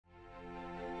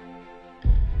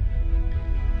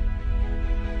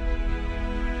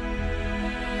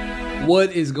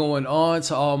What is going on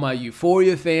to all my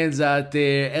Euphoria fans out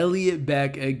there? Elliot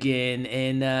back again,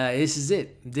 and this is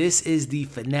it. This is the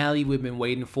finale we've been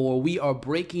waiting for. We are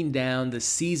breaking down the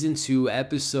season 2,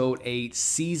 episode 8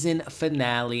 season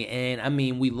finale, and I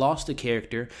mean, we lost a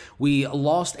character, we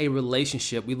lost a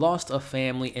relationship, we lost a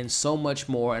family, and so much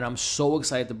more. And I'm so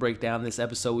excited to break down this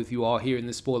episode with you all here in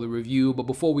this spoiler review. But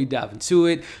before we dive into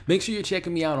it, make sure you're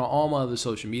checking me out on all my other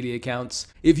social media accounts.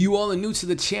 If you all are new to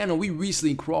the channel, we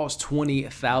recently crossed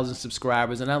 20,000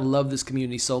 subscribers, and I love this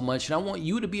community so much, and I want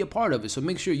you to be a part of it. So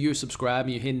make sure you're subscribed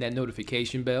and you're hitting that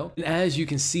notification bell. And as you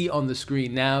can see on the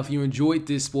screen now, if you enjoyed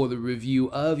this spoiler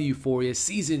review of Euphoria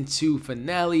season 2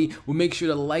 finale, well, make sure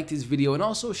to like this video and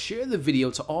also share the video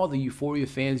to all the Euphoria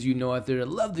fans you know out there that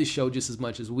love this show just as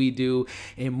much as we do.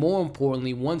 And more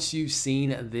importantly, once you've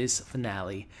seen this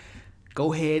finale,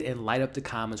 go ahead and light up the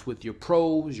comments with your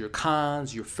pros, your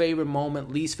cons, your favorite moment,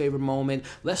 least favorite moment.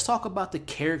 Let's talk about the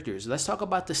characters. Let's talk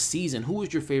about the season. Who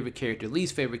is your favorite character,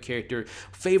 least favorite character,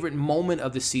 favorite moment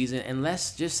of the season? And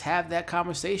let's just have that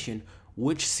conversation.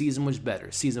 Which season was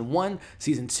better? Season 1,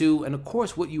 season 2, and of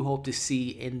course what you hope to see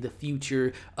in the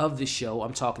future of the show.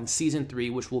 I'm talking season 3,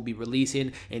 which will be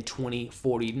releasing in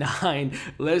 2049.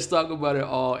 Let's talk about it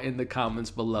all in the comments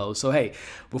below. So hey,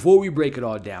 before we break it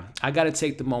all down, I got to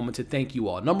take the moment to thank you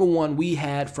all. Number one, we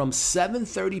had from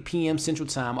 7:30 p.m. Central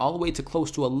Time all the way to close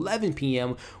to 11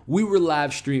 p.m. we were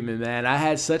live streaming, man. I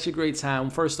had such a great time.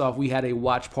 First off, we had a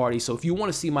watch party. So if you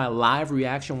want to see my live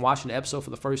reaction watching the episode for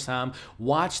the first time,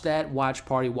 watch that watch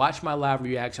party, watch my live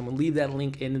reaction. I'm gonna leave that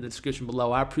link in the description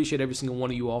below. I appreciate every single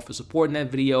one of you all for supporting that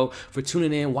video, for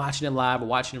tuning in, watching it live, or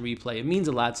watching the replay. It means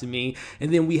a lot to me.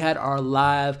 And then we had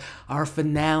our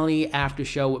finale after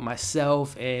show with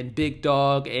myself and Big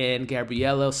Dog and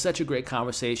Gabriella. Such a great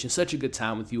conversation, such a good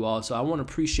time with you all. So I want to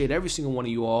appreciate every single one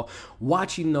of you all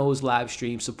watching those live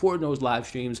streams, supporting those live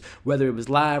streams, whether it was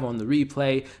live or on the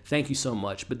replay. Thank you so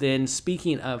much. But then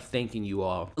speaking of thanking you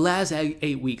all, the last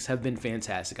 8 weeks have been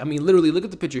fantastic. I mean, literally, look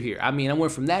at the picture here. I mean, I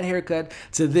went from that haircut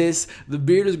to this. The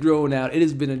beard is growing out. It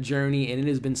has been a journey, and it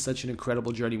has been such an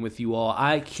incredible journey with you all.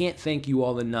 I can't thank you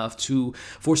all enough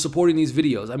for supporting these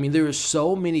videos. I mean, there are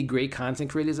so many great content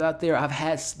creators out there. I've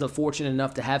had the fortune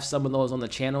enough to have some of those on the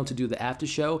channel to do the after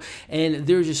show, and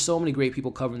there's just so many great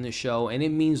people covering this show, and it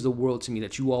means the world to me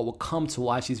that you all will come to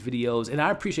watch these videos, and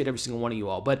I appreciate every single one of you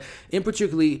all. But in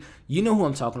particularly, you know who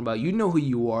I'm talking about. You know who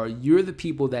you are. You're the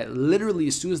people that literally,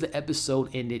 as soon as the episode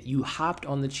ended, you hopped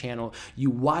on the channel, you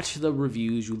watched the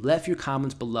reviews, you left your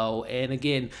comments below, and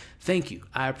again, thank you.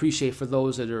 I appreciate for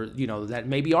those that are, you know, that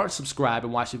maybe aren't subscribed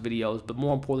and watch the videos, but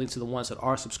more importantly to the ones that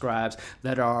are subscribed,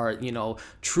 that are, you know,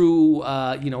 true,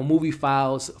 you know, movie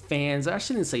files fans. I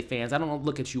shouldn't say fans. I don't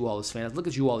look at you all as fans. Look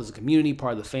at you all as a community,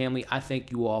 part of the family. I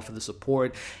thank you all for the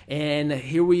support, and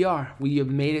here we are. We have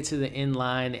made it to the end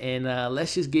line, and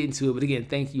let's just get into it. But again,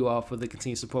 thank you all for the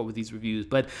continued support with these reviews.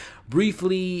 But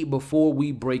briefly, before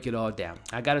we break it all down,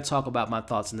 I got to talk about my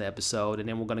thoughts in the episode, and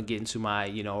then we're going to get into my,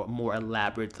 you know, more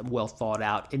elaborate, well thought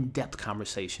out, in-depth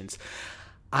conversations.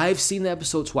 I've seen the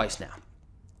episode twice now.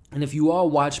 And if you all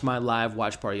watched my live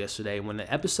watch party yesterday, when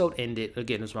the episode ended,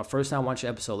 again, it was my first time watching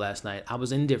the episode last night, I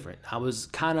was indifferent. I was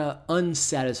kind of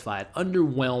unsatisfied,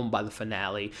 underwhelmed by the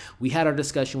finale. We had our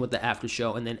discussion with the after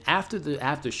show, and then after the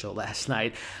after show last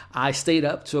night, I stayed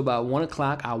up to about 1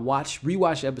 o'clock. I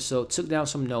rewatched the episode, took down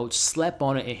some notes, slept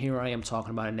on it, and here I am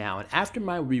talking about it now. And after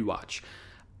my rewatch,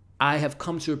 I have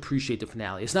come to appreciate the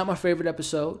finale. It's not my favorite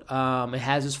episode. It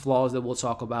has its flaws that we'll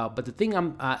talk about, but the thing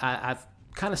I've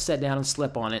kind of sat down and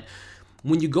slept on it.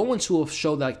 When you go into a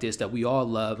show like this that we all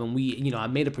love, and you know, I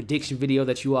made a prediction video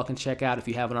that you all can check out if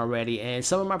you haven't already, and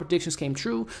some of my predictions came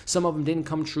true, some of them didn't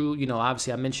come true. You know,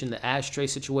 obviously I mentioned the ashtray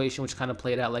situation, which kind of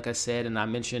played out like I said, and I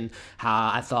mentioned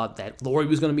how I thought that Lori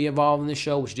was going to be involved in the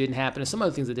show, which didn't happen, and some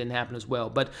other things that didn't happen as well.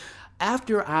 But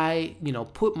after I, you know,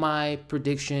 put my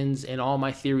predictions and all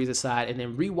my theories aside and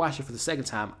then rewatch it for the second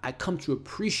time, I come to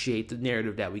appreciate the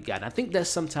narrative that we got. And I think that's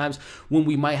sometimes when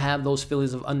we might have those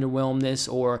feelings of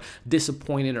underwhelmness or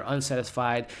disappointed or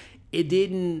unsatisfied. It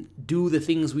didn't do the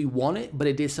things we wanted, but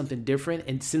it did something different.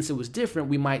 And since it was different,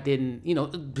 we might didn't, you know,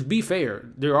 to be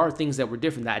fair, there are things that were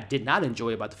different that I did not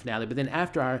enjoy about the finale. But then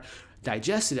after I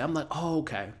digested it, I'm like, oh,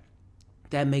 okay.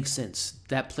 That makes sense.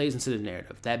 That plays into the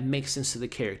narrative. That makes sense to the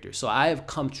character. So I have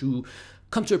come to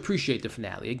appreciate the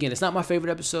finale. Again, it's not my favorite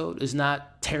episode. It's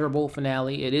not terrible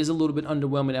finale. It is a little bit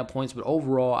underwhelming at points, but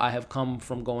overall, I have come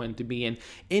from going to being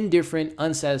indifferent,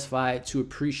 unsatisfied, to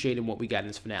appreciating what we got in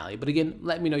this finale. But again,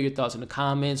 let me know your thoughts in the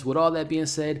comments. With all that being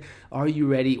said, are you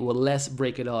ready? Well, let's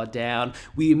break it all down.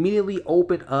 We immediately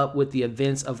open up with the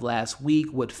events of last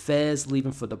week with Fez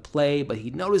leaving for the play, but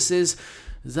he notices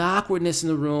There's awkwardness in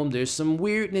the room. There's some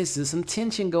weirdness. There's some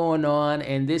tension going on.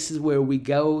 And this is where we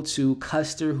go to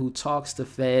Custer, who talks to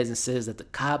Fez and says that the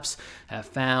cops have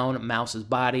found Mouse's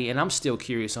body. And I'm still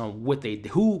curious on what they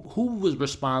who was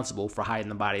responsible for hiding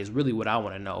the body is really what I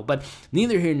want to know. But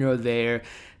neither here nor there.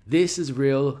 This is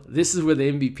real. This is where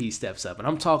the MVP steps up, and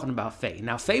I'm talking about Faye.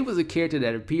 Now, Faye was a character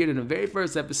that appeared in the very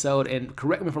first episode, and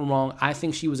correct me if I'm wrong, I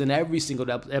think she was in every single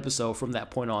episode from that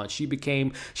point on.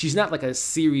 She's not like a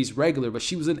series regular, but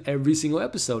she was in every single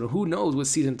episode, and who knows what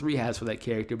season 3 has for that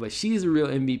character, but she's a real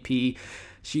MVP.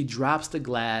 She drops the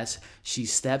glass, she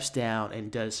steps down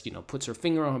and does, puts her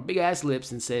finger on her big ass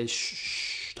lips and says,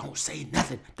 shh. Don't say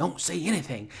nothing. Don't say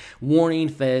anything. Warning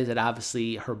Fez that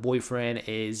obviously her boyfriend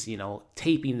is,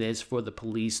 taping this for the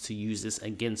police to use this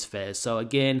against Fez. So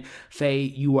again, Faye,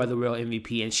 you are the real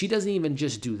MVP. And she doesn't even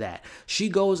just do that. She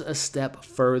goes a step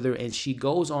further and she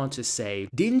goes on to say,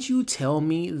 didn't you tell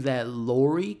me that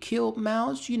Lori killed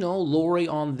Mouse? Lori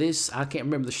on this, I can't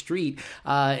remember the street,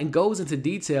 and goes into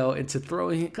detail into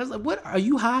throwing, because what, are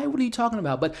you high? What are you talking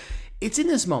about? But it's in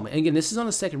this moment. And again, this is on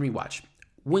the second rewatch.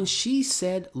 When she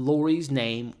said Lori's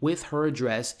name with her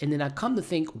address, and then I come to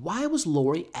think, why was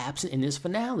Lori absent in this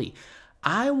finale?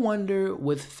 I wonder,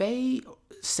 with Faye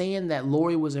saying that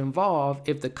Lori was involved,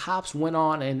 if the cops went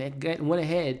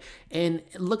ahead and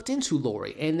looked into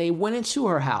Lori, and they went into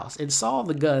her house and saw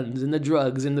the guns and the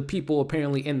drugs and the people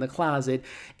apparently in the closet,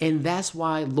 and that's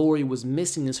why Lori was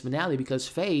missing this finale, because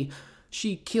Faye,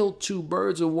 she killed 2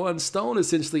 birds with 1 stone,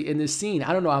 essentially, in this scene.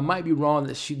 I don't know. I might be wrong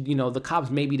that she, the cops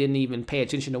maybe didn't even pay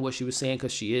attention to what she was saying,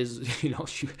 because she is,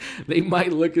 they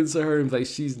might look into her and be like,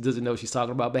 she doesn't know what she's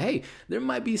talking about. But hey, there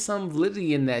might be some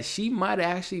validity in that. She might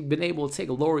have actually been able to take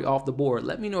Lori off the board.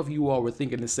 Let me know if you all were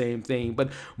thinking the same thing.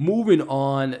 But moving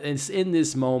on, it's in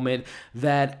this moment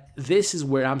that this is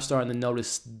where I'm starting to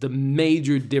notice the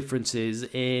major differences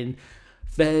in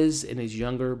Fez and his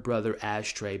younger brother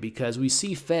Ashtray, because we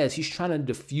see Fez, he's trying to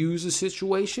diffuse the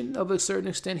situation of a certain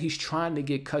extent. He's trying to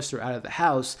get Custer out of the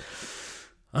house.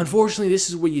 Unfortunately, this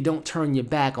is where you don't turn your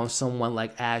back on someone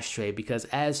like Ashtray, because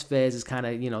as Fez is kind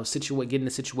of, getting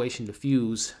the situation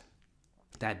diffused,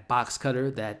 that box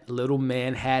cutter that little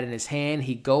man had in his hand,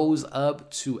 he goes up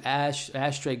to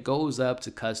Ashtray goes up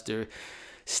to Custer,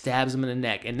 stabs him in the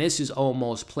neck. And this is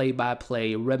almost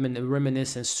play-by-play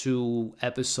reminiscence to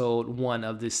episode 1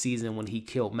 of this season when he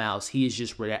killed Mouse. He is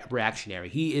just reactionary.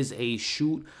 He is a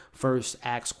shoot first,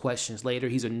 ask questions later.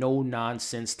 He's a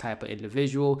no-nonsense type of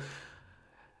individual.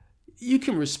 You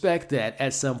can respect that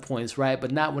at some points, right?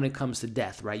 But not when it comes to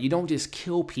death, right? You don't just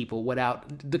kill people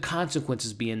without the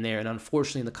consequences being there. And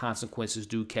unfortunately, the consequences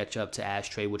do catch up to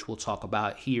Ashtray, which we'll talk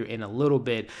about here in a little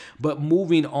bit. But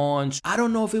moving on, I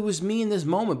don't know if it was me in this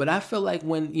moment, but I feel like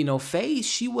when, Faye,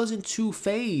 she wasn't too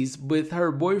fazed with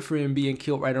her boyfriend being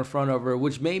killed right in front of her,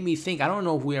 which made me think, I don't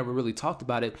know if we ever really talked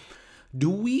about it. Do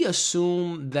we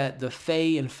assume that the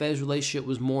Faye and Fez relationship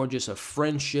was more just a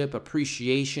friendship,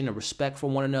 appreciation, a respect for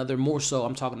one another? More so,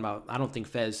 I'm talking about, I don't think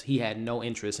Fez, he had no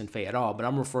interest in Faye at all, but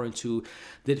I'm referring to,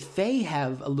 did Faye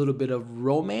have a little bit of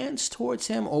romance towards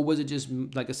him? Or was it just,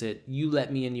 like I said, you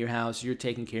let me in your house, you're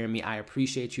taking care of me, I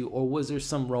appreciate you? Or was there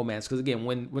some romance? Because again,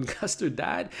 when Custer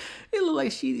died, it looked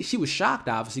like she was shocked,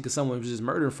 obviously, because someone was just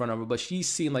murdered in front of her, but she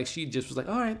seemed like she just was like,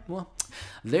 all right, well,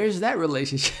 there's that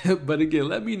relationship. But again,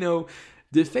 let me know,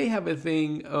 did Faye have a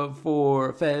thing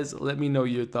for Fez? Let me know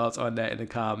your thoughts on that in the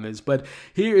comments. But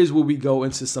here is where we go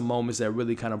into some moments that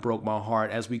really kind of broke my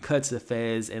heart as we cut to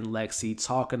Fez and Lexi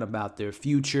talking about their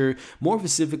future. More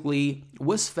specifically,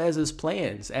 what's Fez's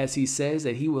plans? As he says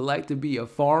that he would like to be a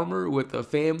farmer with a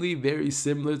family very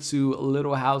similar to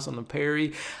Little House on the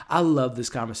Prairie. I love this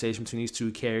conversation between these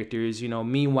two characters.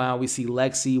 Meanwhile, we see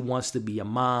Lexi wants to be a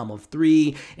mom of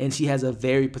 3, and she has a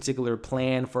very particular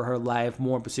plan for her life.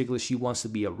 More in particular, she wants to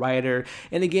be a writer.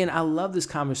 And again, I love this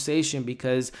conversation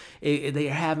because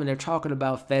they're talking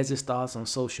about Fez's thoughts on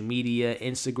social media,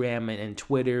 Instagram and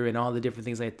Twitter and all the different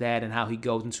things like that, and how he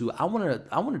goes into, I want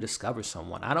to discover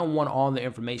someone. I don't want all the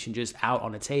information just out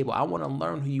on the table. I want to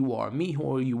learn who you are, meet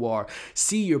who you are,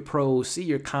 see your pros, see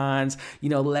your cons.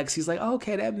 Lexi's like,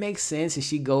 okay, that makes sense. And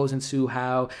she goes into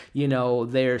how,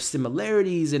 their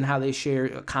similarities and how they share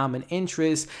a common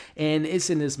interest. And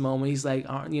it's in this moment, he's like,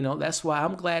 that's why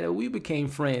I'm glad that we became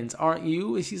friends, aren't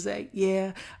you? And she's like,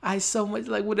 yeah, I so much,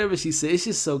 like whatever she said. It's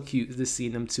just so cute to see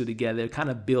them two together, kind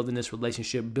of building this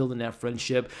relationship, building that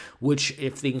friendship, which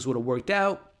if things would have worked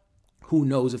out, Who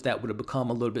knows if that would have become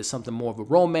a little bit something more of a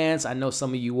romance. I know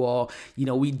some of you all,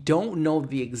 we don't know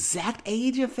the exact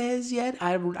age of Fez yet.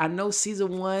 I know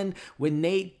season 1 when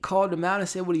Nate called him out and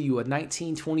said, what are you, a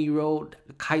 19, 20-year-old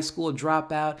high school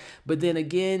dropout? But then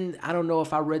again, I don't know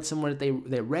if I read somewhere that they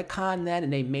retconned that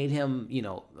and they made him,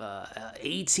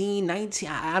 18, 19.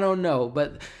 I don't know.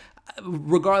 But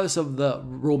regardless of the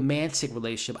romantic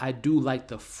relationship, I do like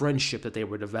the friendship that they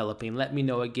were developing. Let me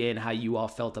know again how you all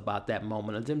felt about that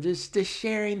moment of them just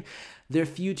sharing their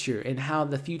future and how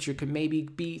the future could maybe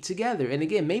be together. And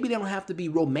again, maybe they don't have to be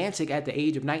romantic at the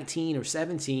age of 19 or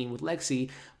 17 with Lexi,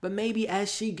 but maybe as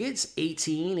she gets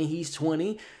 18 and he's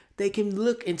 20, they can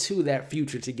look into that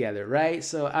future together, right?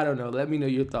 So I don't know. Let me know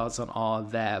your thoughts on all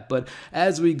of that. But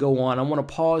as we go on, I want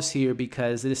to pause here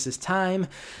because this is time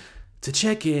to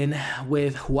check in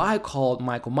with who I called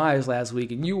Michael Myers last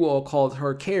week, and you all called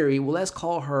her Carrie. Well, let's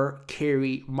call her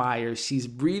Carrie Myers. She's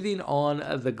breathing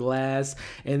on the glass,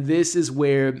 and this is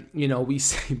where, we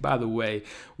say, by the way,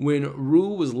 when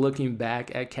Rue was looking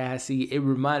back at Cassie, it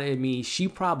reminded me she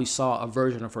probably saw a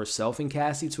version of herself in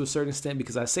Cassie to a certain extent,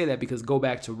 because I say that because go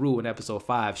back to Rue in episode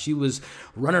 5. She was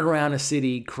running around the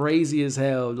city crazy as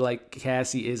hell like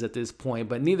Cassie is at this point,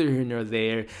 but neither here nor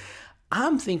there.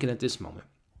 I'm thinking at this moment,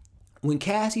 when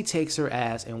Cassie takes her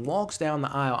ass and walks down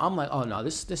the aisle, I'm like, oh no,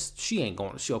 she ain't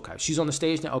going. Okay, she's on the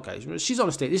stage now. Okay, she's on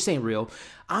the stage. This ain't real.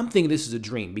 I'm thinking this is a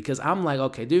dream because I'm like,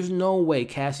 okay, there's no way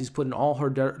Cassie's putting all her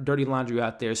dirty laundry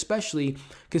out there, especially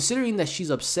considering that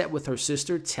she's upset with her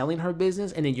sister telling her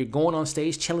business, and then you're going on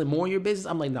stage telling more of your business.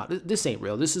 I'm like, no, this ain't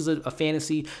real. This is a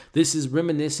fantasy. This is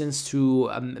reminiscence to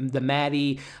the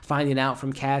Maddie finding out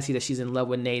from Cassie that she's in love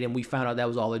with Nate, and we found out that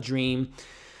was all a dream.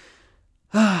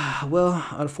 Well,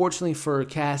 unfortunately for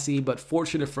Cassie, but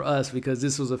fortunate for us because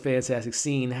this was a fantastic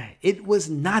scene, it was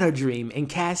not a dream, and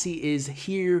Cassie is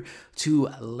here to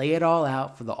lay it all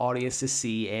out for the audience to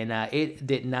see, and it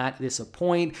did not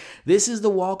disappoint. This is the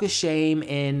walk of shame,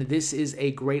 and this is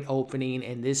a great opening,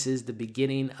 and this is the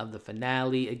beginning of the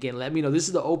finale. Again, let me know. This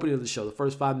is the opening of the show, the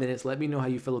first 5 minutes. Let me know how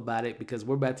you feel about it because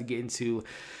we're about to get into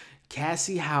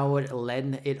Cassie Howard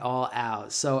letting it all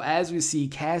out. So as we see,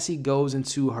 Cassie goes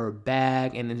into her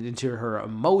bag and into her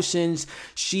emotions.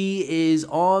 She is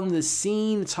on the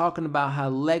scene talking about how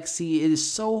Lexi, it is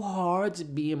so hard to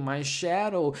be in my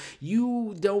shadow.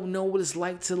 You don't know what it's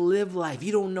like to live life.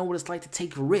 You don't know what it's like to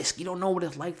take risk. You don't know what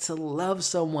it's like to love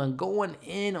someone. Going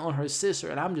in on her sister.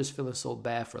 And I'm just feeling so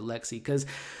bad for Lexi because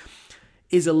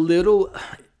it's a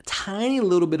tiny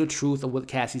little bit of truth of what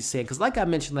Cassie's saying, because like I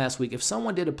mentioned last week, if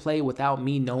someone did a play without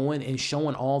me knowing and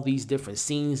showing all these different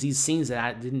scenes, these scenes that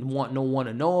I didn't want no one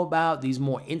to know about, these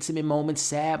more intimate moments,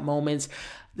 sad moments,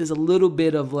 there's a little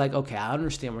bit of like, okay, I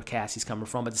understand where Cassie's coming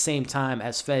from. At the same time,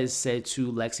 as Fez said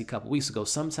to Lexi a couple weeks ago,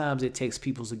 sometimes it takes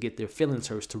people to get their feelings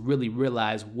hurt to really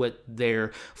realize what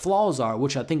their flaws are,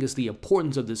 which I think is the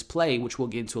importance of this play, which we'll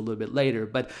get into a little bit later.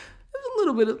 But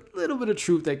a little bit of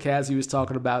truth that Cassie was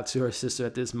talking about to her sister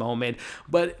at this moment.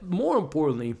 But more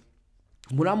importantly,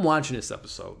 when I'm watching this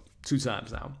episode 2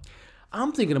 times now,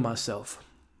 I'm thinking to myself,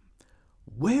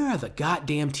 where are the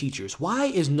goddamn teachers? Why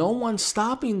is no one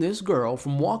stopping this girl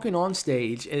from walking on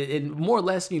stage? And more or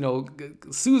less,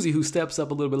 Susie, who steps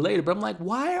up a little bit later, but I'm like,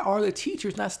 why are the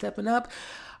teachers not stepping up?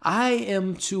 I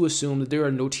am to assume that there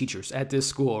are no teachers at this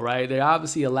school, right? They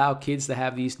obviously allow kids to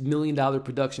have these $1 million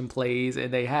production plays,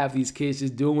 and they have these kids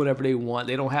just doing whatever they want.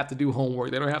 They don't have to do homework.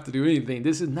 They don't have to do anything.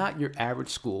 This is not your average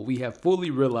school. We have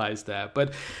fully realized that.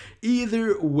 But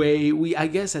either way, I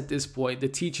guess at this point, the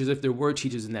teachers, if there were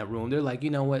teachers in that room, they're like,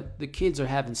 you know what? The kids are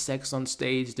having sex on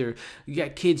stage. You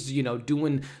got kids,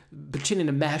 pretending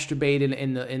to masturbate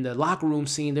in the locker room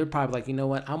scene. They're probably like, you know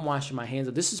what? I'm washing my hands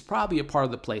up. This is probably a part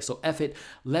of the play. So F it.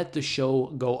 Let the show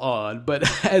go on.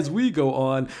 But as we go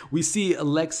on, we see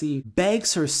Lexi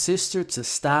begs her sister to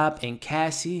stop, and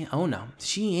Cassie, oh no,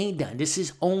 she ain't done. This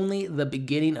is only the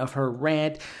beginning of her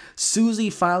rant. Susie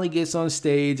finally gets on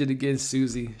stage, and again,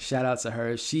 Susie, shout out to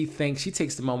her. She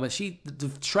takes the moment. She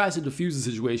tries to diffuse the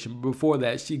situation. Before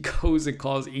that, she goes and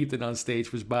calls Ethan on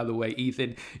stage, which, by the way,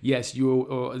 Ethan, yes,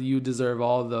 you deserve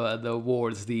all the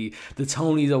awards, the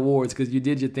Tony's awards, because you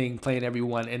did your thing playing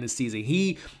everyone in the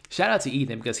season. Shout out to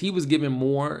Ethan because he was given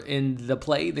more in the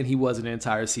play than he was in the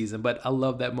entire season. But I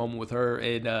love that moment with her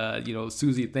and,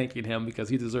 Susie thanking him because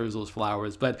he deserves those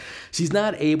flowers. But she's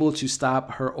not able to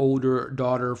stop her older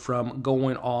daughter from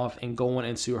going off and going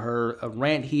into her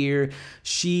rant here.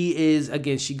 She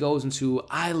goes into,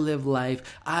 I live life,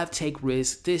 I take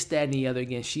risks, this, that, and the other.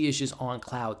 Again, she is just on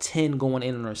cloud 10 going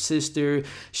in on her sister.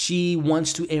 She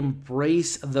wants to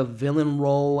embrace the villain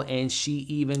role, and she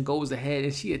even goes ahead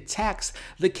and she attacks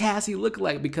the Cassie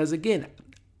lookalike because, again,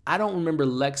 I don't remember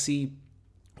Lexi.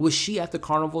 Was she at the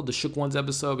carnival, the Shook Ones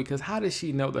episode? Because how did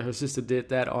she know that her sister did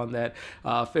that on that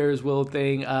Ferris wheel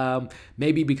thing?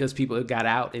 Maybe because people got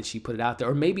out and she put it out there.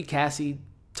 Or maybe Cassie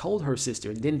told her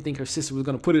sister and didn't think her sister was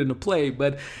going to put it into play.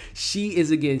 But she is,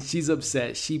 again, she's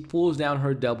upset. She pulls down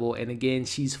her double. And again,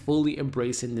 she's fully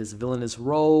embracing this villainous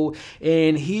role.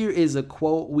 And here is a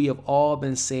quote we have all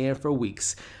been saying for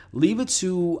weeks. Leave it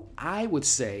to, I would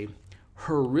say,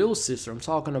 her real sister. I'm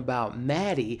talking about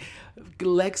Maddie,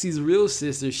 Lexi's real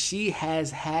sister. She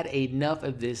has had enough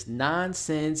of this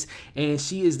nonsense, and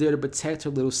she is there to protect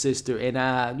her little sister.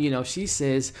 And she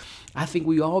says, I think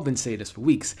we all been saying this for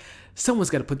weeks. Someone's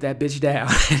got to put that bitch down.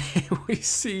 We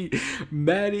see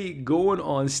Maddie going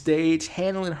on stage,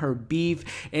 handling her beef,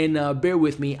 and bear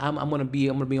with me. I'm gonna be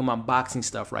on my boxing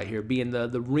stuff right here, being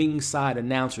the ringside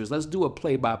announcers. Let's do a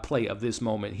play-by-play of this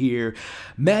moment here.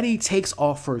 Maddie takes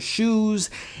off her shoes.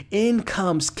 In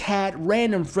comes Kat,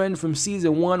 random friend from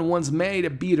season 1, wants Maddie to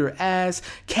beat her ass.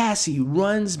 Cassie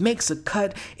runs, makes a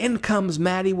cut. In comes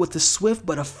Maddie with a swift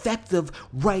but effective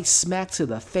right smack to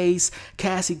the face.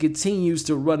 Cassie continues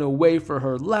to run away for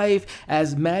her life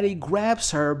as Maddie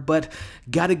grabs her, but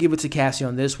gotta give it to Cassie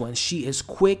on this one. She is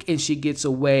quick and she gets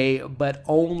away, but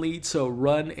only to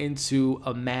run into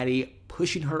a Maddie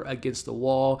pushing her against the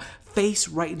wall, face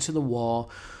right into the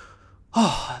wall.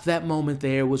 Oh, that moment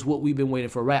there was what we've been waiting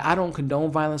for, right? I don't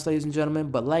condone violence, ladies and gentlemen,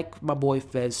 but like my boy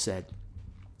Fez said,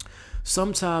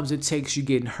 sometimes it takes you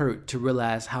getting hurt to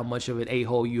realize how much of an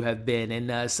a-hole you have been.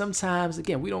 And sometimes,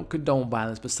 again, we don't condone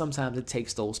violence, but sometimes it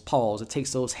takes those paws. It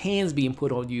takes those hands being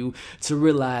put on you to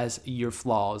realize your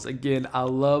flaws. Again, I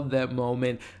love that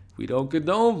moment. We don't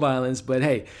condone violence, but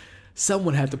hey,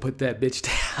 someone had to put that bitch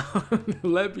down.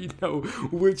 Let me know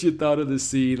what you thought of the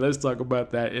scene. Let's talk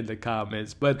about that in the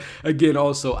comments. But again,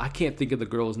 also, I can't think of the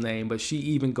girl's name, but she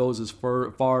even goes as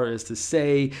far as to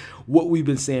say what we've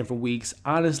been saying for weeks.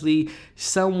 Honestly,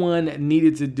 someone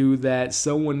needed to do that.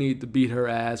 Someone needed to beat her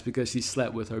ass because she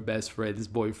slept with her best friend's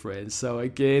boyfriend. So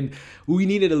again, we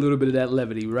needed a little bit of that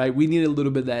levity, right? We needed a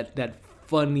little bit of that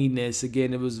funniness.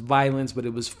 Again, it was violence, but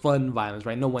it was fun violence,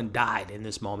 right? No one died in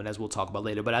this moment, as we'll talk about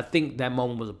later. But I think that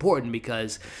moment was important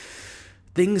because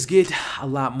things get a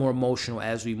lot more emotional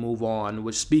as we move on,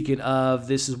 which, speaking of,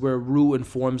 this is where Rue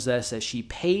informs us that she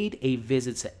paid a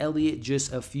visit to Elliot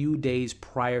just a few days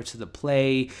prior to the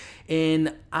play.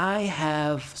 And I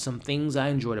have some things I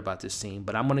enjoyed about this scene,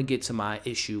 but I'm going to get to my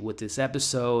issue with this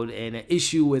episode and an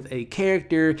issue with a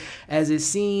character, as it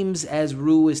seems as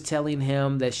Rue is telling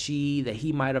him that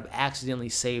he might have accidentally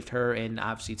saved her, and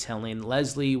obviously telling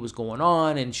Leslie what's going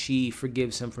on, and she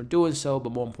forgives him for doing so,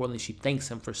 but more importantly, she thanks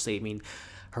him for saving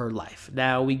her life.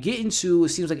 Now we get into, it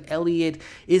seems like Elliot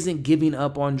isn't giving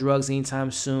up on drugs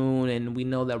anytime soon, and we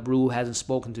know that Rue hasn't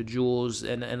spoken to Jules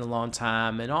in a long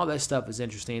time, and all that stuff is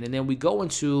interesting. And then we go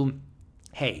into,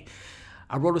 hey,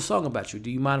 I wrote a song about you. Do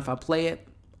you mind if I play it?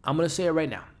 I'm going to say it right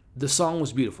now. The song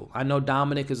was beautiful. I know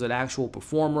Dominic is an actual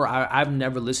performer. I've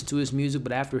never listened to his music,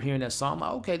 but after hearing that song, I'm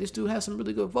like, okay, this dude has some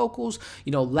really good vocals.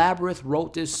 You know, Labyrinth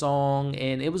wrote this song,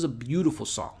 and it was a beautiful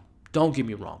song. Don't get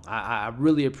me wrong. I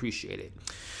really appreciate it.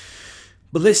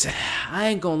 But listen, I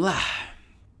ain't gonna lie.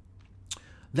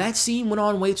 That scene went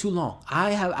on way too long.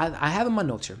 I have in my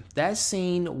notes here. That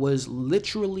scene was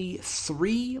literally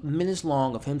 3 minutes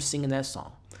long of him singing that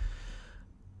song.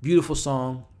 Beautiful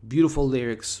song, beautiful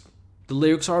lyrics. The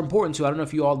lyrics are important too. I don't know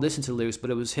if you all listened to the lyrics, but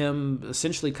it was him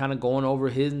essentially kind of going over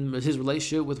his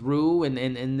relationship with Rue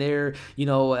and their, you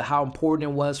know, how important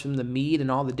it was for him to meet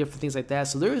and all the different things like that.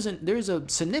 So there's a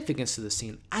significance to the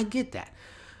scene. I get that.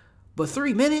 But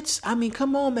 3 minutes? I mean,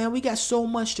 come on, man. We got so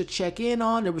much to check in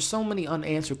on. There were so many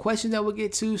unanswered questions that we'll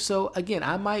get to. So again,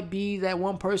 I might be that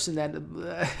one person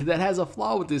that has a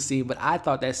flaw with this scene, but I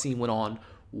thought that scene went on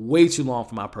way too long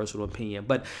for my personal opinion.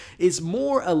 But it's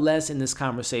more or less in this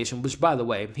conversation, which, by the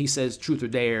way, he says truth or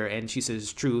dare, and she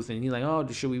says truth, and he's like, oh,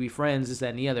 should we be friends, this, that,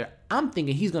 and the other. I'm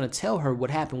thinking he's going to tell her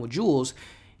what happened with Jules.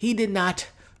 He did not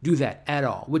do that at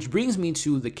all, which brings me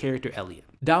to the character Elliot.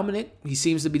 Dominic, he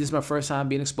seems to be, this is my first time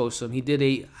being exposed to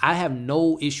him. I have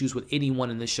no issues with anyone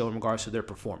in this show in regards to their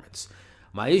performance.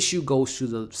 My issue goes to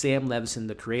the Sam Levinson,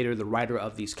 the creator, the writer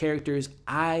of these characters.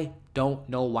 I don't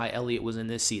know why Elliot was in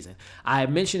this season. I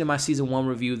mentioned in my season 1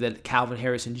 review that Calvin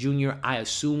Harrison Jr., I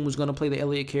assumed was going to play the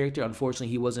Elliot character. Unfortunately,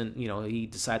 he wasn't, he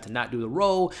decided to not do the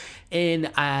role.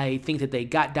 And I think that they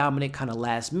got Dominic kind of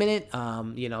last minute.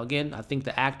 Again, I think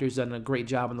the actor's done a great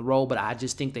job in the role, but I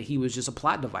just think that he was just a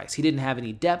plot device. He didn't have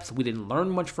any depth. We didn't learn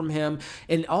much from him.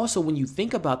 And also, when you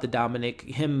think about the Dominic,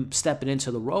 him stepping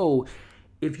into the role,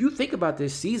 if you think about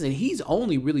this season, he's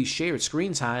only really shared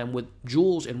screen time with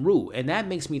Jules and Rue. And that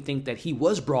makes me think that he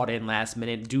was brought in last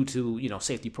minute due to,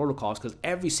 safety protocols, because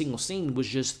every single scene was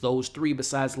just those three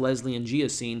besides Leslie and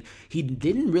Gia's scene. He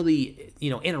didn't really,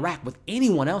 interact with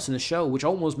anyone else in the show, which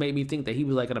almost made me think that he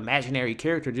was like an imaginary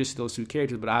character, just those two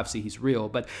characters, but obviously he's real.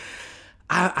 But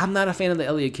I'm not a fan of the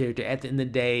Elliot character. At the end of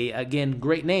the day, again,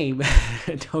 great name,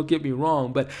 don't get me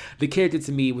wrong, but the character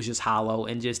to me was just hollow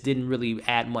and just didn't really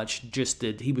add much.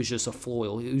 He was just a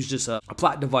foil. He was just a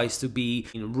plot device to be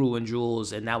Rue and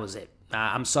Jules, and that was it.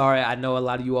 I'm sorry. I know a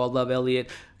lot of you all love Elliot.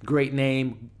 Great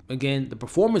name. Again, the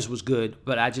performance was good,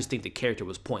 but I just think the character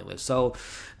was pointless. So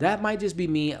that might just be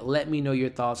me. Let me know your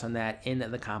thoughts on that in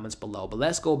the comments below. But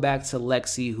let's go back to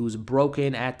Lexi, who's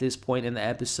broken at this point in the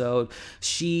episode.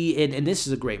 And this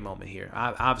is a great moment here.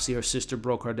 Obviously, her sister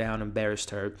broke her down, embarrassed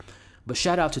her. But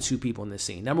shout out to two people in this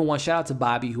scene. Number one, shout out to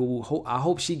Bobby, who I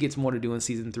hope she gets more to do in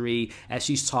season 3, as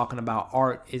she's talking about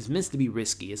art is meant to be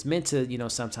risky. It's meant to,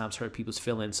 sometimes hurt people's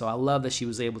feelings. So I love that she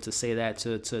was able to say that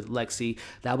to Lexi.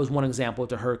 That was one example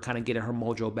to her kind of getting her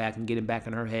mojo back and getting back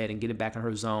in her head and getting back in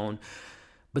her zone.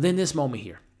 But then this moment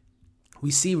here, we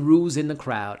see Rue's in the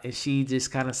crowd, and she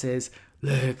just kind of says,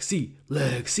 Lexi,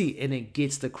 Lexi, and it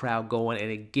gets the crowd going,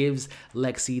 and it gives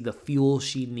Lexi the fuel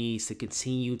she needs to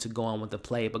continue to go on with the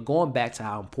play. But going back to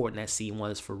how important that scene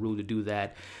was for Rue to do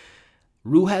that,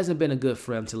 Rue hasn't been a good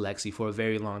friend to Lexi for a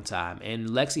very long time, and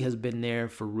Lexi has been there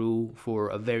for Rue for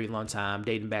a very long time,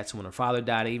 dating back to when her father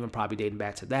died, even probably dating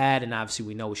back to that, and obviously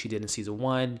we know what she did in season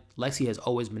 1. Lexi has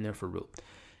always been there for Rue.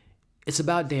 It's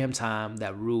about damn time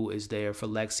that Rue is there for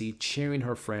Lexi, cheering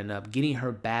her friend up, getting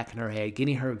her back in her head,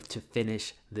 getting her to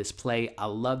finish this play. I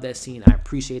love that scene. I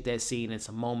appreciate that scene. It's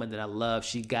a moment that I love.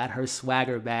 She got her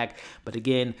swagger back. But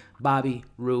again, Bobby,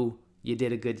 Rue, you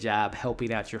did a good job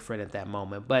helping out your friend at that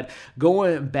moment. But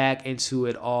going back into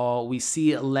it all, we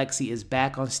see Lexi is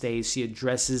back on stage. She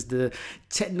addresses the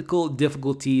technical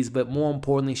difficulties, but more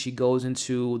importantly, she goes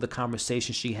into the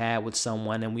conversation she had with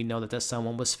someone, and we know that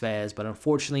someone was Fez, but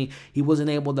unfortunately, he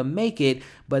wasn't able to make it.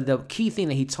 But the key thing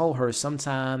that he told her,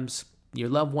 sometimes your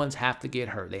loved ones have to get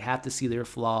hurt. They have to see their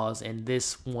flaws, and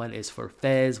this one is for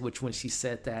Fez, which when she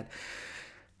said that,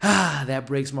 that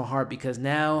breaks my heart, because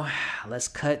now let's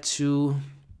cut to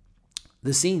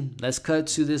the scene. Let's cut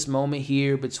to this moment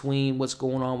here between what's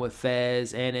going on with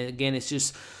Fez. And again, it's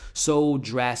just so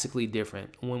drastically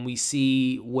different when we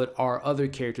see what our other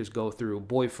characters go through,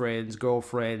 boyfriends,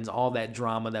 girlfriends, all that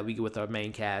drama that we get with our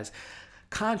main cast.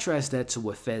 Contrast that to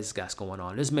what Fez got going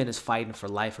on. This man is fighting for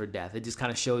life or death. It just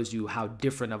kind of shows you how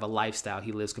different of a lifestyle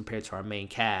he lives compared to our main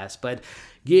cast. But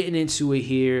getting into it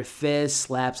here, Fez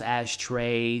slaps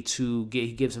Ashtray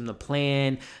he gives him the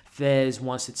plan. Fez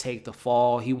wants to take the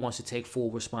fall. He wants to take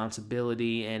full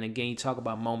responsibility. And again, you talk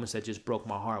about moments that just broke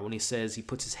my heart when he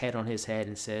puts his head on his head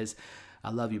and says, I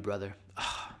love you, brother.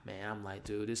 Oh, man, I'm like,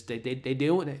 dude, they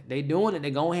doing it. They doing it.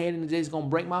 They go ahead and it's going to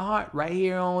break my heart right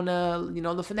here on,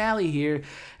 the finale here.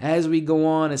 As we go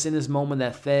on, it's in this moment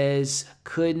that Fez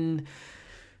couldn't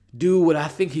do what I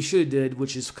think he should have did,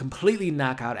 which is completely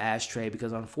knock out Ashtray,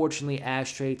 because unfortunately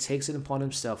Ashtray takes it upon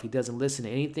himself. He doesn't listen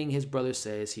to anything his brother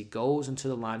says. He goes into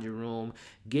the laundry room,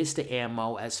 gets the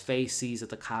ammo as Faye sees that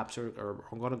the cops are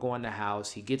going to go in the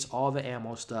house. He gets all the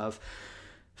ammo stuff.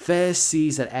 Fez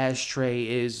sees that Ashtray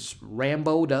is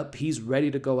Rambo'd up. He's ready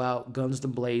to go out, guns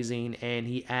blazing, and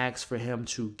he asks for him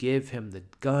to give him the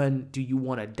gun. Do you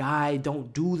want to die?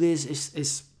 Don't do this.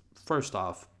 It's first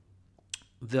off,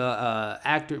 the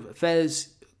actor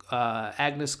Fez,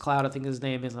 Agnes Cloud, I think his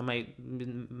name is. I might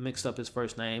mixed up his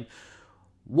first name.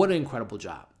 What an incredible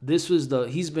job.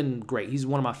 He's been great. He's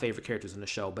one of my favorite characters in the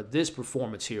show, but this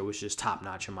performance here was just top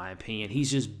notch in my opinion. He's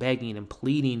just begging and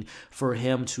pleading for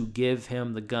him to give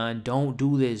him the gun. Don't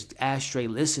do this. Ashtray,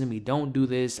 listen to me. Don't do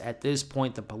this. At this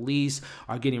point, the police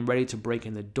are getting ready to break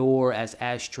in the door as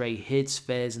Ashtray hits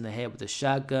Fez in the head with a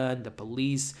shotgun. The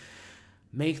police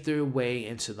make their way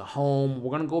into the home. We're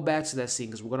going to go back to that scene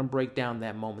because we're going to break down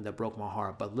that moment that broke my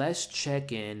heart, but let's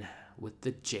check in with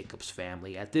the Jacobs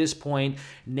family. At this point,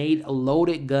 Nate, a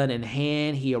loaded gun in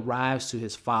hand, he arrives to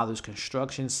his father's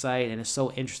construction site, and it's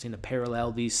so interesting to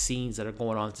parallel these scenes that are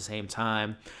going on at the same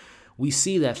time. We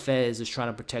see that Fez is trying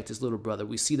to protect his little brother.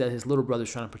 We see that his little brother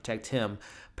is trying to protect him.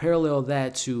 Parallel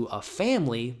that to a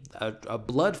family, a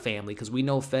blood family, because we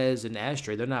know Fez and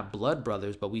Ashtray, they're not blood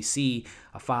brothers, but we see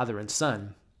a father and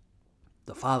son.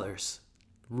 The fathers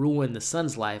ruin the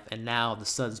son's life, and now the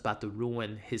son's about to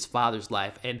ruin his father's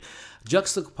life. And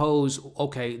juxtapose,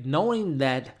 okay, knowing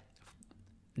that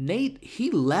Nate,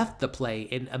 he left the play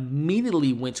and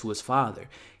immediately went to his father.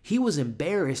 He was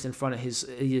embarrassed in front of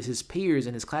his peers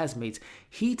and his classmates.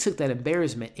 He took that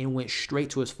embarrassment and went straight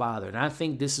to his father. And I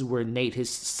think this is where Nate, his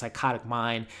psychotic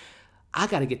mind, I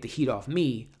got to get the heat off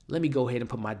me. Let me go ahead and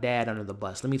put my dad under the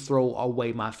bus. Let me throw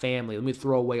away my family. Let me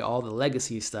throw away all the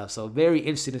legacy stuff. So very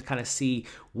interesting to kind of see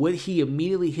what he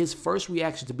immediately, his first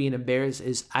reaction to being embarrassed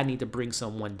is, I need to bring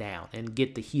someone down and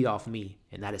get the heat off me.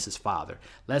 And that is his father.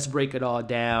 Let's break it all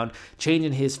down.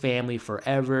 Changing his family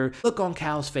forever. Look on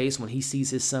Cal's face when he sees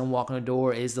his son walk on the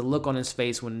door is the look on his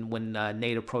face when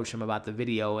Nate approached him about the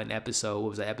video in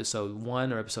episode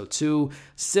 1 or episode 2.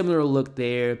 Similar look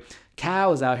there.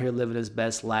 Cal is out here living his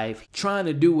best life, trying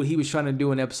to do what he was trying to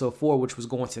do in episode 4, which was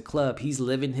going to the club. He's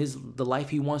living the life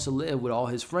he wants to live with all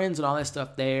his friends and all that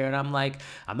stuff there. And I'm like,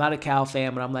 I'm not a Cal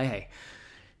fan, but I'm like, hey,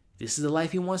 this is the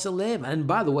life he wants to live. And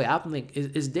by the way, I think,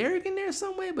 is Derek in there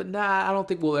some way? But nah, I don't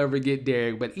think we'll ever get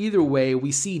Derek. But either way,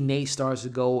 we see Nate starts to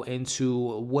go into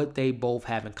what they both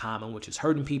have in common, which is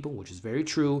hurting people, which is very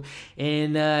true.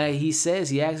 And he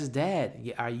asks his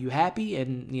dad, are you happy?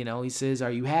 And, he says, are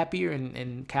you happier?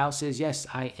 And Cal says, yes,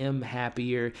 I am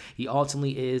happier. He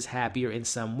ultimately is happier in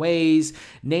some ways.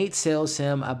 Nate tells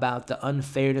him about the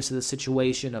unfairness of the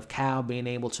situation of Cal being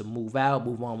able to move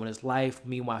on with his life.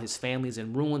 Meanwhile, his family's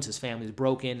in ruins. His family's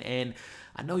broken, and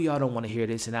I know y'all don't want to hear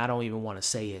this, and I don't even want to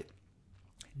say it.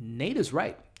 Nate is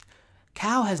right.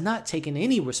 Cal has not taken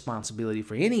any responsibility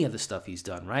for any of the stuff he's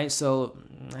done, right? So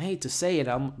I hate to say it,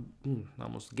 I'm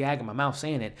almost gagging my mouth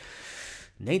saying it.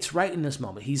 Nate's right in this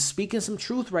moment. He's speaking some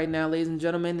truth right now, ladies and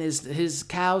gentlemen. His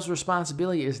Cal's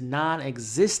responsibility is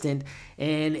non-existent,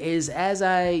 and is as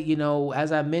I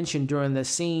mentioned during the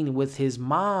scene with his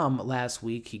mom last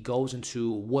week, he goes into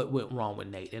what went wrong with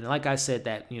Nate. And like I said,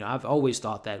 that I've always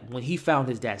thought that when he found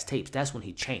his dad's tapes, that's when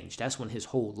he changed. That's when his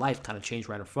whole life kind of changed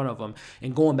right in front of him.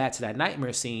 And going back to that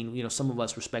nightmare scene, some of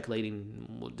us were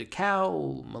speculating, did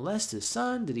Cal molest his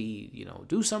son? Did he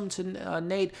do something to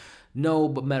Nate? No,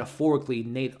 but metaphorically,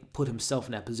 Nate put himself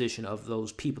in that position of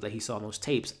those people that he saw in those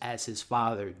tapes as his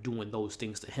father doing those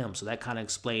things to him. So that kind of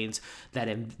explains that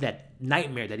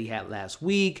nightmare that he had last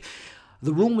week.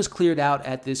 The room was cleared out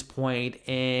at this point,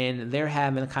 and they're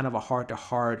having kind of a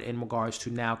heart-to-heart in regards to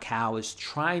now Cal is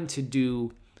trying to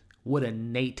do what a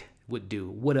Nate would do,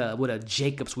 what a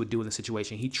Jacobs would do in the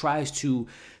situation. He tries to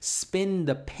spin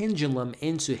the pendulum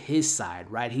into his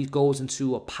side, right? He goes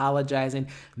into apologizing.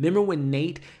 Remember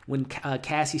when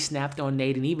Cassie snapped on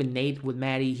Nate, and even Nate with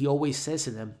Maddie, he always says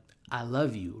to them, I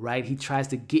love you, right? He tries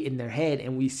to get in their head,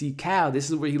 and we see Cal, this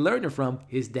is where he learned it from,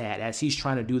 his dad, as he's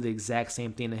trying to do the exact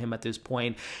same thing to him at this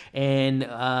point. And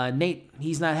Nate,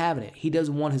 he's not having it. He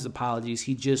doesn't want his apologies.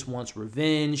 He just wants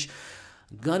revenge.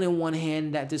 Gun in one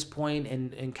hand at this point,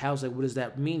 and Cal's like, what does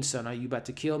that mean, son? Are you about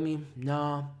to kill me?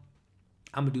 No,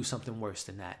 I'm going to do something worse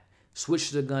than that.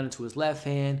 Switches the gun into his left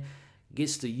hand,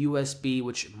 gets the USB,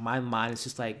 which in my mind is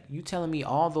just like, you telling me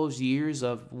all those years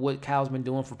of what Cal's been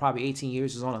doing for probably 18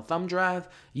 years is on a thumb drive,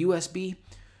 USB?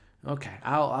 Okay,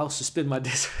 I'll suspend my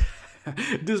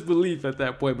disbelief at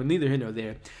that point, but neither here nor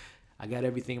there. I got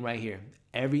everything right here.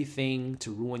 Everything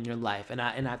to ruin your life. And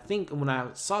I think when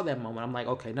I saw that moment, I'm like,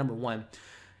 okay, number one,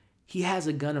 he has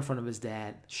a gun in front of his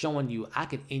dad showing you, I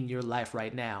can end your life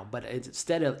right now. But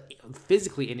instead of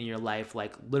physically ending your life,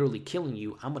 like literally killing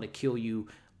you, I'm going to kill you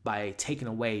by taking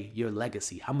away your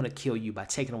legacy. I'm going to kill you by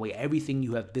taking away everything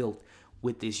you have built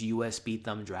with this USB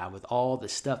thumb drive, with all the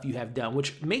stuff you have done,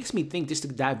 which makes me think, just to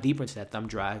dive deeper into that thumb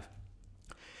drive,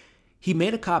 he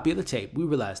made a copy of the tape. We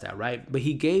realized that, right? But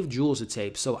he gave Jules a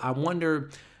tape. So I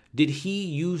wonder, did he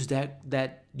use that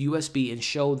USB and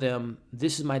show them,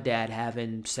 this is my dad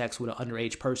having sex with an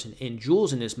underage person, and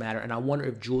Jules in this matter? And I wonder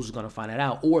if Jules is going to find that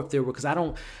out, or if there were, because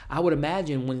I would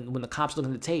imagine when the cops look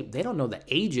at the tape, they don't know the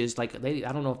ages. I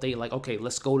don't know if they okay,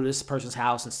 let's go to this person's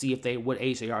house and see what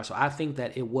age they are. So I think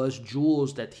that it was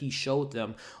Jules that he showed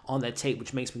them on that tape,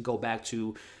 which makes me go back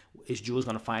to, is Jules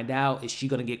going to find out? Is she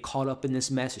going to get caught up in this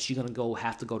mess? Is she going to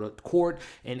have to go to court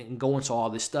and go into all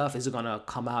this stuff? Is it going to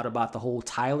come out about the whole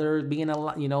Tyler being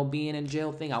in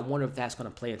jail thing? I wonder if that's going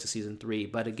to play into season 3.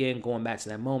 But again, going back to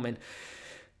that moment,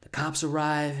 the cops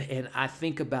arrive, and I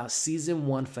think about season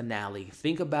 1 finale.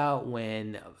 Think about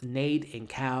when Nate and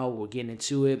Cal were getting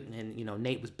into it, and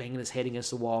Nate was banging his head against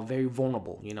the wall, very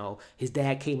vulnerable. His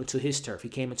dad came into his turf. He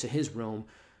came into his room.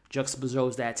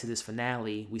 Juxtapose that to this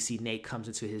finale. We see Nate comes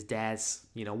into his dad's,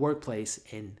 workplace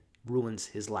and ruins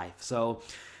his life. So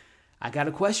I got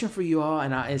a question for you all,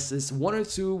 and it's one or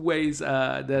two ways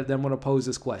that I'm going to pose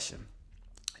this question.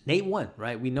 Nate won,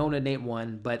 right? We know that Nate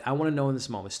won, but I want to know in this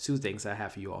moment, it's 2 things I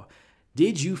have for you all.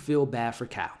 Did you feel bad for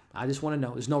Cal? I just want to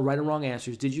know. There's no right or wrong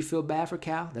answers. Did you feel bad for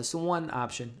Cal? That's the one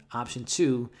option. Option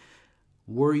two,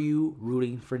 were you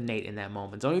rooting for Nate in that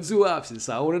moment? It's only two options,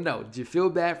 so I want to know. Did you feel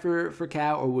bad for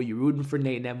Cal, or were you rooting for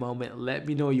Nate in that moment? Let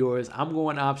me know yours. I'm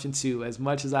going option two. As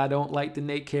much as I don't like the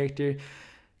Nate character,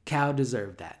 Cal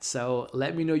deserved that. So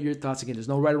let me know your thoughts. Again, there's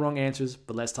no right or wrong answers,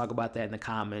 but let's talk about that in the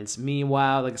comments.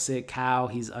 Meanwhile, like I said, Cal,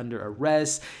 he's under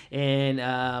arrest.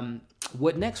 And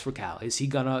what next for Cal? Is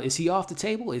he off the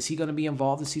table? Is he gonna be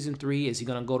involved in season 3? Is he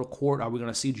gonna go to court? Are we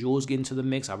gonna see Jules get into the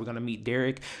mix? Are we gonna meet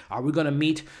Derek? Are we gonna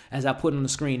meet, as I put on the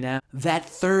screen now, that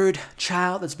third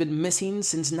child that's been missing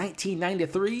since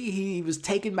 1993? He was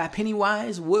taken by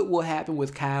Pennywise. What will happen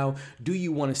with Cal? Do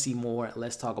you want to see more?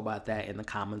 Let's talk about that in the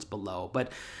comments below. But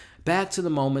back to the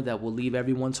moment that will leave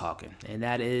everyone talking, and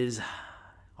that is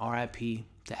RIP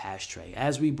to Ashtray.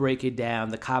 As we break it down,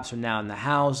 the cops are now in the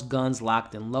house, guns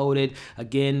locked and loaded.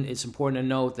 Again, it's important to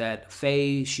note that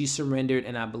Faye, she surrendered,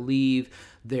 and I believe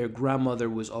their grandmother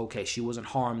was okay. She wasn't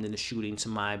harmed in the shooting, to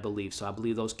my belief. So I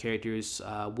believe those characters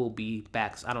will be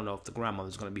back. I don't know if the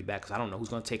grandmother's going to be back, because I don't know who's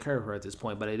going to take care of her at this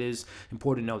point. But it is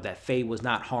important to note that Faye was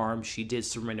not harmed. She did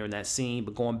surrender in that scene.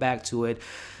 But going back to it,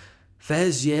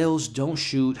 Fez yells, "Don't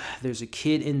shoot." There's a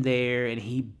kid in there, and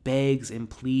he begs and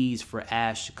pleads for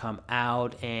Ash to come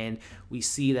out. And we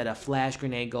see that a flash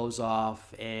grenade goes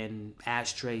off, and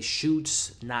Ashtray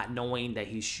shoots, not knowing that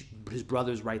his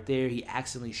brother's right there. He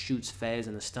accidentally shoots Fez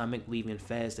in the stomach, leaving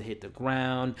Fez to hit the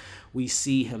ground. We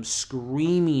see him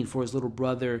screaming for his little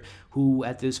brother, who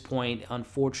at this point,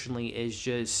 unfortunately, is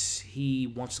just, he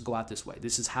wants to go out this way.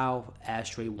 This is how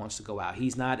Ashtray wants to go out.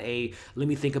 He's not a, let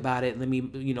me think about it, let me,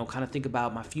 kind of think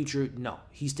about my future. No,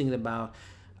 he's thinking about,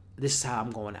 this is how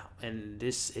I'm going out, and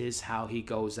this is how he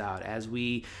goes out. As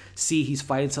we see, he's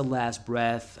fighting to the last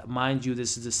breath. Mind you,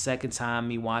 this is the second time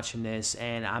me watching this,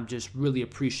 and I'm just really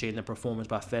appreciating the performance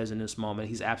by Fez in this moment.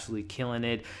 He's absolutely killing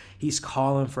it. He's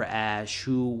calling for Ash,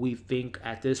 who we think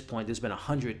at this point, there's been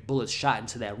 100 bullets shot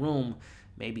into that room.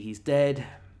 Maybe he's dead.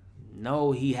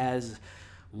 No, he has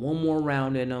one more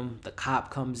round in him. The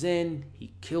cop comes in.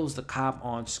 He kills the cop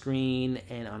on screen,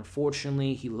 and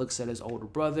unfortunately, he looks at his older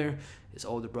brother. His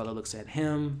older brother looks at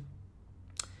him,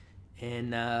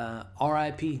 and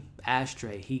RIP,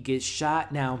 Ashtray. He gets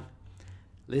shot. Now,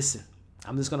 listen,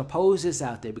 I'm just going to pose this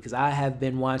out there because I have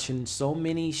been watching so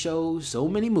many shows, so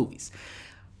many movies.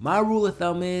 My rule of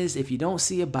thumb is if you don't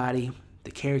see a body,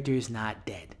 the character is not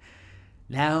dead.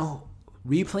 Now,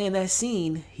 replaying that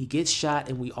scene, he gets shot,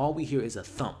 and all we hear is a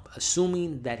thump,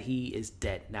 assuming that he is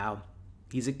dead. Now,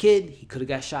 he's a kid. He could have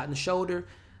got shot in the shoulder.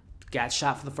 Got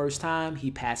shot for the first time,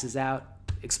 he passes out,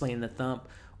 explaining the thump,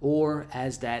 or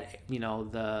as that,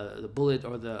 the bullet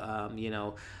or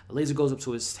the laser goes up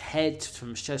to his head,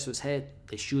 from his chest to his head,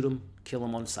 they shoot him, kill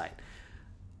him on sight.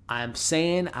 I'm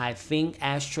saying I think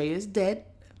Ashtray is dead,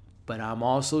 but I'm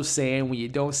also saying when you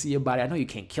don't see a body, I know you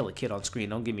can't kill a kid on screen,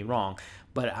 don't get me wrong,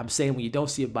 but I'm saying when you don't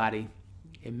see a body,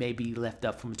 it may be left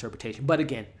up from interpretation. But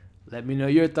again, let me know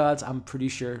your thoughts. I'm pretty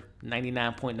sure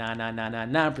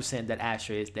 99.99999% that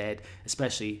Ashtray is dead,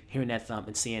 especially hearing that thump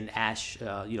and seeing Ash,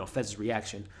 Fez's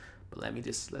reaction. But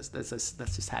let's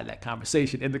just have that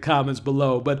conversation in the comments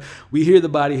below. But we hear the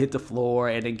body hit the floor,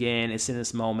 and again, it's in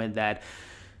this moment that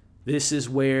this is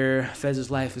where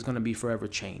Fez's life is going to be forever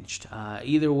changed.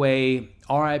 Either way,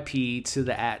 RIP to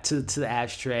the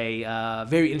Ashtray.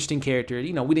 Very interesting character.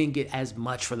 We didn't get as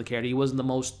much for the character. He wasn't the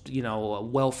most,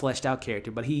 well fleshed out character,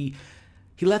 but he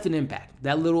left an impact.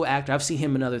 That little actor, I've seen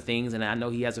him in other things, and I know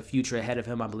he has a future ahead of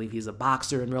him. I believe he's a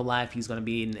boxer in real life. He's going to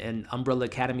be in Umbrella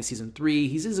Academy Season 3.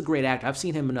 He's a great actor. I've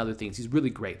seen him in other things. He's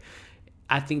really great.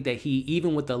 I think that he,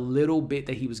 even with the little bit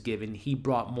that he was given, he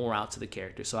brought more out to the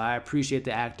character. So I appreciate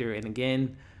the actor. And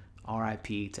again,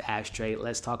 RIP to Ashtray.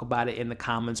 Let's talk about it in the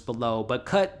comments below. But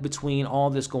cut between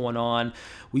all this going on,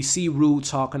 we see Rue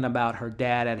talking about her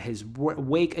dad at his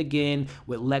wake again,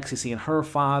 with Lexi seeing her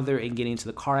father and getting into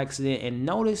the car accident. And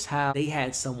notice how they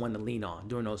had someone to lean on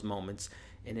during those moments.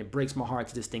 And it breaks my heart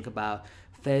to just think about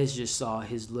Fez just saw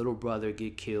his little brother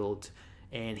get killed,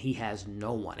 and he has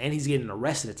no one. And he's getting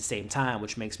arrested at the same time,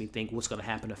 which makes me think what's going to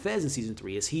happen to Fez in Season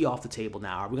 3. Is he off the table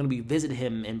now? Are we going to be visiting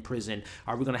him in prison?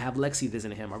 Are we going to have Lexi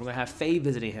visiting him? Are we going to have Faye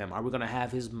visiting him? Are we going to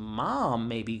have his mom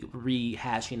maybe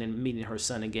rehashing and meeting her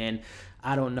son again?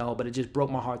 I don't know, but it just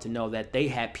broke my heart to know that they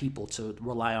had people to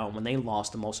rely on when they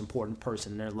lost the most important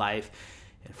person in their life.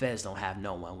 And Fez don't have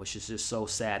no one, which is just so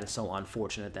sad and so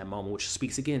unfortunate at that moment, which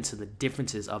speaks again to the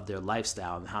differences of their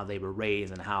lifestyle and how they were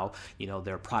raised and how,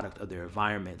 they're a product of their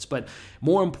environments. But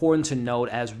more important to note,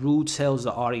 as Rue tells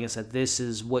the audience that this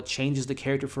is what changes the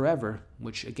character forever,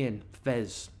 which again,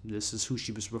 Fez This is who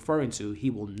she was referring to. He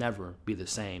will never be the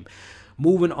same.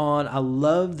 Moving on, I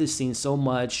love this scene so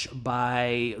much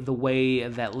by the way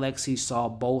that Lexi saw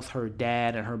both her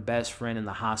dad and her best friend in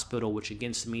the hospital, which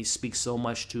again to me speaks so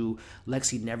much to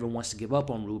Lexi never wants to give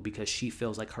up on Rue because she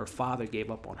feels like her father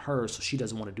gave up on her, so she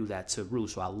doesn't want to do that to Rue.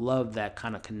 So I love that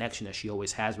kind of connection that she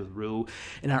always has with Rue.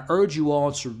 And I urge you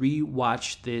all to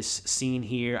rewatch this scene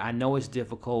here. I know it's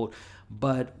difficult,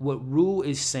 but what Rue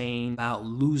is saying about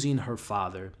losing her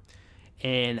father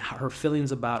and her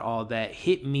feelings about all that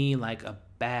hit me like a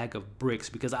bag of bricks,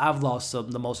 because I've lost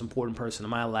the most important person in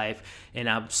my life, and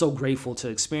I'm so grateful to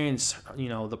experience,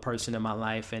 the person in my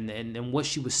life, and what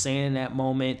she was saying in that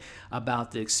moment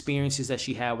about the experiences that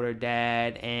she had with her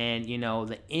dad, and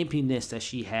the emptiness that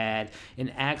she had,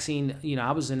 and asking,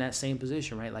 I was in that same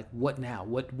position, right? Like, what now?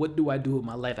 What do I do with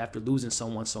my life after losing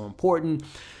someone so important?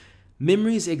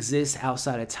 Memories exist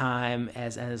outside of time.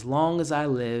 As long as I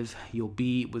live, you'll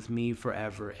be with me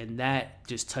forever. And that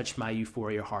just touched my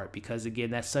Euphoria heart, because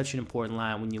again, that's such an important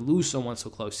line. When you lose someone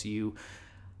so close to you,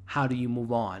 how do you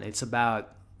move on? It's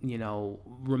about,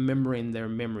 remembering their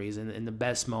memories and the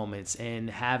best moments and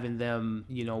having them,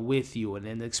 with you,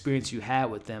 and the experience you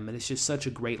had with them. And it's just such a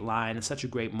great line and such a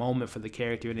great moment for the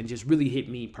character. And it just really hit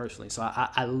me personally. So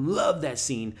I love that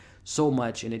scene so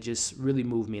much, and it just really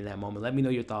moved me in that moment. Let me know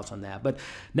your thoughts on that. But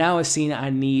now a scene I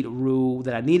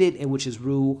needed, and which is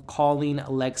Rue calling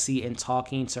Lexi and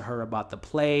talking to her about the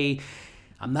play.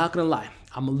 I'm not gonna lie,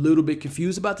 I'm a little bit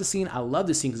confused about the scene. I love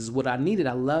the scene because it's what I needed.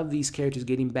 I love these characters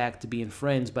getting back to being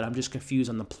friends, but I'm just confused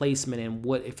on the placement and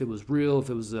what, if it was real, if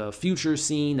it was a future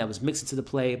scene that was mixed into the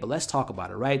play. But let's talk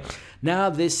about it, right? Now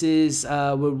this is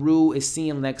where Rue is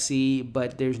seeing Lexi,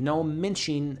 but there's no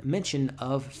mention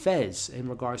of Fez in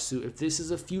regards to if this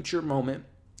is a future moment.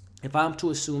 If I'm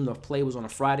to assume the play was on a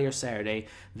Friday or Saturday,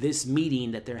 this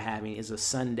meeting that they're having is a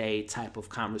Sunday type of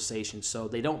conversation. So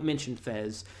they don't mention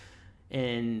Fez.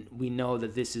 And we know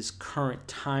that this is current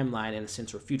timeline in a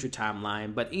sense, or future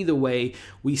timeline. But either way,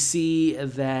 we see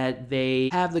that they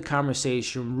have the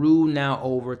conversation. Rue now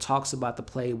talks about the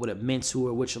play, what it meant to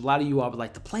her, which a lot of you all were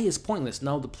like, the play is pointless.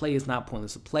 No, the play is not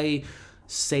pointless. The play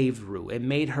saved Rue. It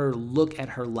made her look at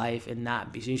her life and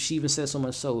not be. She even said so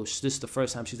much so, this is the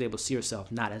first time she's able to see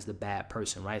herself not as the bad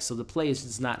person, right? So the play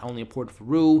is not only important for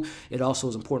Rue, it also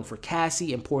is important for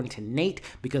Cassie, important to Nate,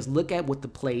 because look at what the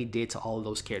play did to all of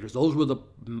those characters. Those were the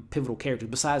pivotal characters.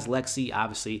 Besides Lexi,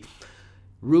 obviously,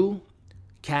 Rue,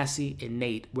 Cassie, and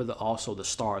Nate were also the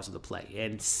stars of the play.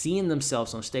 And seeing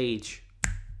themselves on stage,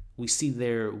 we see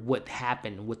what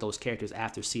happened with those characters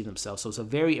after seeing themselves. So it's a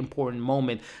very important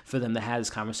moment for them to have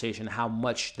this conversation, how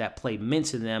much that play meant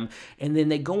to them. And then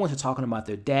they go into talking about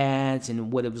their dads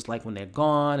and what it was like when they're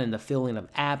gone, and the feeling of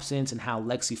absence, and how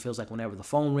Lexi feels like whenever the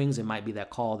phone rings, it might be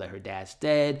that call that her dad's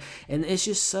dead. And it's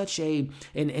just such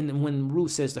and when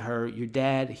Ruth says to her, your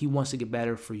dad, he wants to get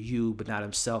better for you, but not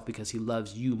himself, because he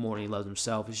loves you more than he loves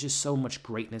himself. It's just so much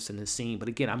greatness in this scene. But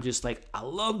again, I'm just like, I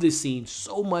love this scene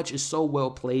so much. It's so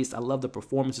well placed. I love the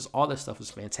performances. All that stuff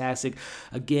is fantastic.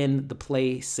 Again, the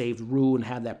play saved Rue and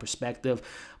had that perspective.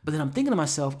 But then I'm thinking to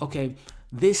myself, okay,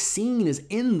 this scene is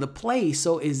in the play.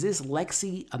 So is this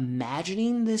Lexi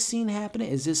imagining this scene happening?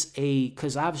 Is this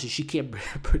because obviously she can't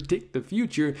predict the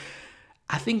future.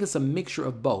 I think it's a mixture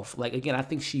of both. Like, again, I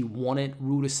think she wanted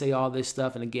Rue to say all this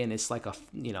stuff. And again, it's like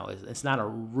it's not a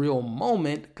real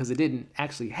moment because it didn't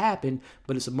actually happen,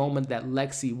 but it's a moment that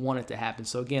Lexi wanted to happen.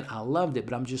 So again, I loved it,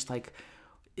 but I'm just like,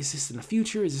 is this in the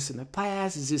future? Is this in the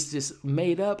past? Is this just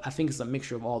made up? I think it's a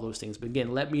mixture of all those things. But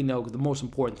again, let me know, because the most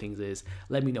important thing is,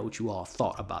 let me know what you all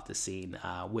thought about the scene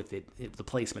with the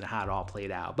placement, and how it all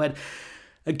played out. But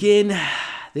again,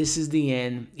 this is the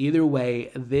end. Either way,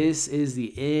 this is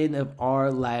the end of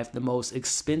Our Life, the most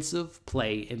expensive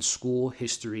play in school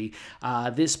history.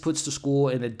 This puts the school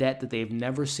in a debt that they've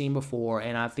never seen before,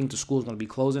 and I think the school is going to be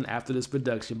closing after this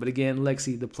production. But again,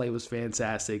 Lexi, the play was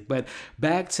fantastic. But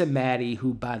back to Maddie,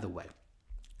 who, by the way,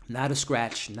 not a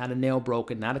scratch, not a nail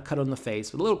broken, not a cut on the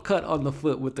face, but a little cut on the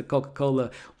foot with the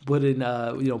Coca-Cola putting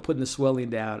the swelling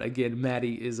down. Again,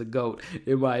 Maddie is a GOAT,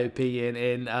 in my opinion.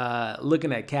 And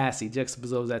looking at Cassie,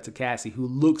 juxtapose that to Cassie, who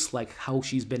looks like how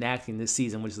she's been acting this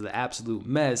season, which is an absolute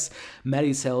mess.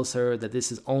 Maddie tells her that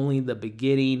this is only the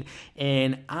beginning.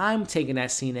 And I'm taking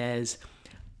that scene as,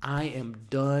 I am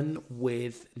done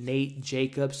with Nate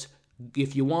Jacobs.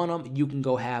 If you want them, you can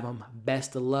go have them.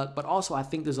 Best of luck. But also, I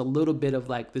think there's a little bit of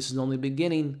like, this is only the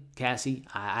beginning, Cassie.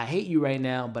 I hate you right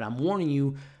now, but I'm warning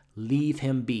you, leave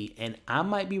him be. And I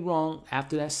might be wrong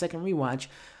after that second rewatch.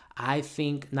 I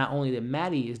think not only that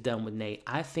Maddie is done with Nate,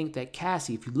 I think that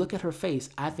Cassie, if you look at her face,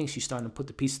 I think she's starting to put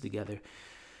the pieces together.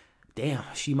 Damn,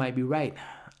 she might be right.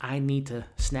 I need to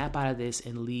snap out of this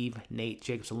and leave Nate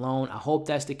Jacobs alone. I hope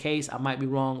that's the case. I might be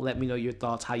wrong. Let me know your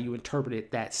thoughts, how you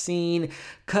interpreted that scene.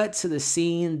 Cut to the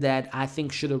scene that I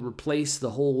think should have replaced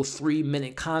the whole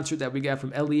 3-minute concert that we got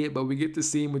from Elliot, but we get the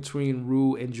scene between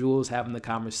Rue and Jules having the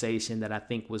conversation that I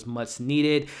think was much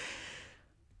needed.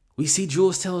 We see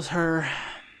Jules tells her,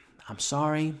 I'm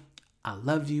sorry, I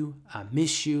love you, I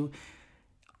miss you.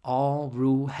 All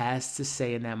Rue has to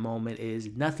say in that moment is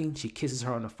nothing. She kisses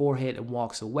her on the forehead and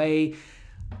walks away.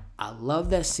 I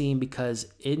love that scene because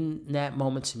in that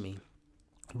moment to me,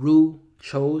 Rue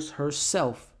chose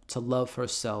herself to love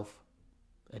herself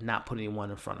and not put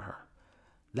anyone in front of her.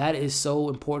 That is so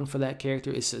important for that character.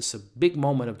 It's a big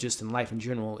moment of just in life in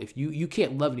general. If you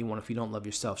can't love anyone if you don't love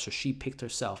yourself. So she picked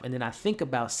herself. And then I think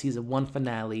about season 1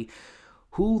 finale.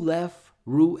 Who left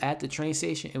Rue at the train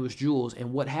station? It was Jules.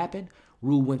 And what happened?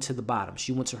 Rue went to the bottom.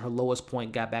 She went to her lowest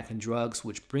point, got back in drugs,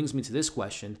 which brings me to this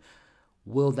question.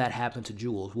 Will that happen to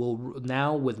Jules? Will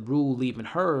now with Rue leaving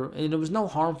her, and there was no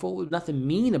harmful, nothing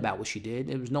mean about what she did.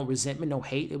 There was no resentment, no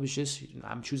hate. It was just,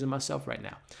 I'm choosing myself right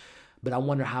now. But I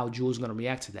wonder how Jules is going to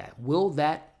react to that. Will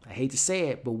that, I hate to say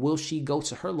it, but will she go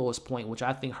to her lowest point, which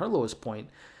I think her lowest point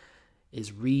is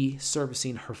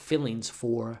resurfacing her feelings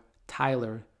for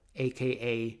Tyler,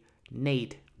 a.k.a.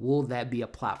 Nate. Will that be a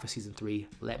plot for season 3?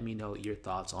 Let me know your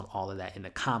thoughts on all of that in the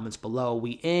comments below.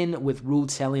 We end with Rue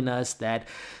telling us that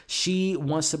she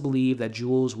wants to believe that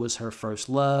Jules was her first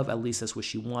love. At least that's what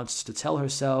she wants to tell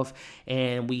herself.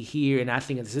 And we hear, and I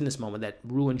think it's in this moment, that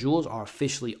Rue and Jules are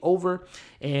officially over.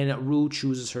 And Rue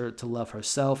chooses her to love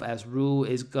herself, as Rue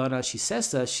is gonna, she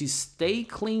says to us, she stay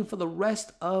clean for the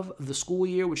rest of the school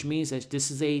year, which means that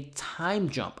this is a time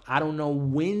jump. I don't know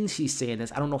when she's saying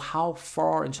this. I don't know how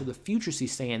far into the future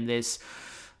she's saying this.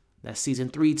 That's season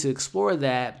 3 to explore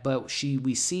that, but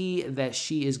we see that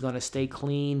she is going to stay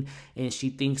clean, and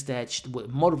she thinks that what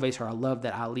motivates her, I love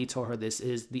that Ali told her this,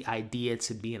 is the idea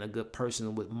to being a good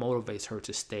person, what motivates her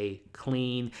to stay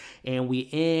clean. And we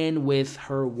end with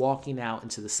her walking out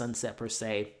into the sunset per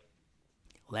se.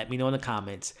 Let me know in the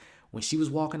comments. When she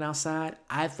was walking outside,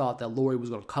 I thought that Lori was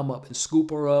going to come up and scoop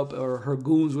her up, or her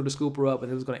goons were to scoop her up,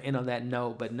 and it was going to end on that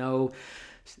note, but no.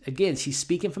 Again, she's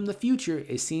speaking from the future.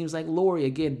 It seems like Lori,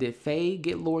 again, did Faye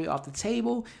get Lori off the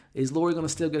table? Is Lori going to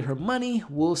still get her money?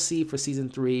 We'll see for season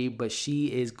 3, but she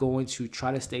is going to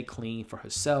try to stay clean for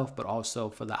herself, but also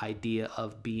for the idea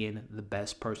of being the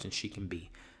best person she can be.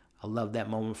 I love that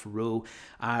moment for Rue.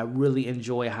 I really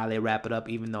enjoy how they wrap it up,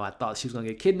 even though I thought she was going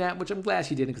to get kidnapped, which I'm glad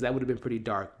she didn't, because that would have been pretty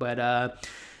dark. But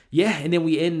yeah, and then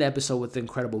we end the episode with the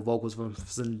incredible vocals from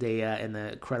Zendaya and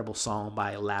the incredible song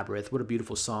by Labyrinth. What a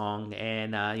beautiful song.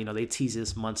 And, you know, they teased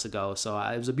this months ago. So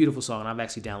it was a beautiful song, and I've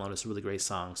actually downloaded it. It's a really great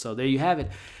song. So there you have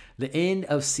it. The end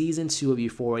of season 2 of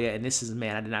Euphoria. And this is,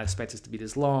 man, I did not expect this to be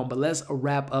this long. But let's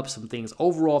wrap up some things.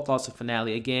 Overall thoughts of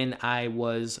finale. Again, I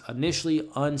was initially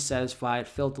unsatisfied,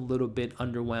 felt a little bit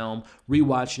underwhelmed.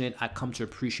 Rewatching it, I come to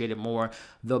appreciate it more.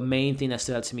 The main thing that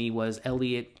stood out to me was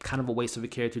Elliot, kind of a waste of a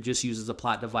character, just used as a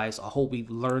plot device. I hope we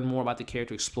learn more about the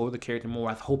character, explore the character more.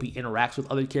 I hope he interacts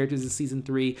with other characters in season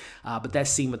 3. But that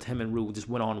scene with him and Rue just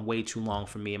went on way too long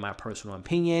for me, in my personal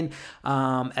opinion.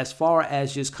 As far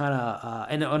as just kind of,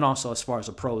 and also as far as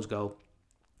the pros go,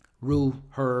 Rue,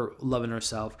 her loving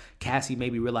herself. Cassie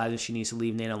maybe realizing she needs to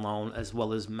leave Nate alone, as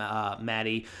well as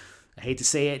Maddie. I hate to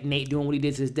say it, Nate doing what he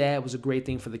did to his dad was a great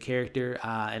thing for the character.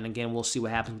 And again, we'll see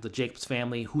what happens with the Jacobs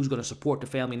family. Who's going to support the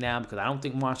family now? Because I don't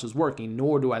think Marshall's working,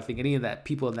 nor do I think any of that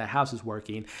people in that house is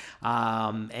working.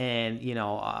 And, you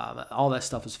know, all that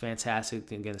stuff was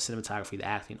fantastic. Again, the cinematography, the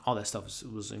acting, all that stuff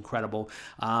was incredible.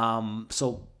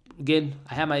 So, again,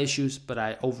 I had my issues, but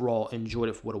I overall enjoyed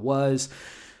it for what it was.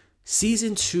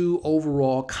 Season 2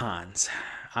 overall cons.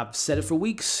 I've said it for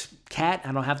weeks. Kat,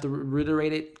 I don't have to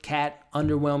reiterate it. Kat,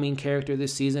 underwhelming character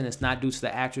this season. It's not due to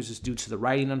the actors. It's due to the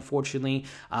writing, unfortunately.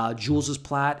 Jules'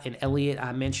 plot and Elliot,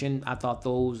 I mentioned. I thought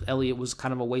Elliot was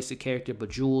kind of a wasted character, but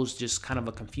Jules just kind of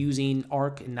a confusing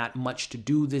arc and not much to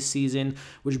do this season,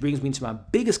 which brings me to my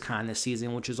biggest con this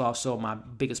season, which is also my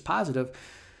biggest positive.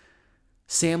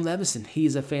 Sam Levinson,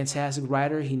 he's a fantastic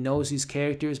writer. He knows these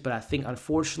characters, but I think,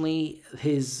 unfortunately,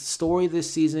 his story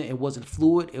this season, it wasn't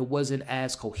fluid, it wasn't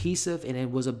as cohesive, and it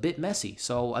was a bit messy.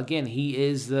 So, again, he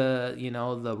is the, you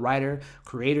know, the writer,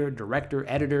 creator, director,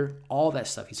 editor, all that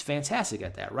stuff. He's fantastic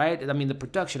at that, right? I mean, the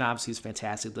production, obviously, is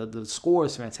fantastic. The score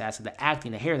is fantastic. The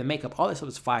acting, the hair, the makeup, all that stuff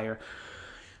is fire.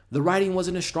 The writing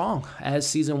wasn't as strong as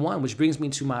season 1, which brings me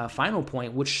to my final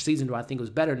point. Which season do I think was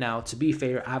better? Now, to be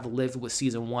fair, I've lived with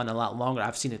season 1 a lot longer.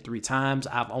 I've seen it 3 times.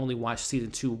 I've only watched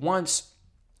season 2 once.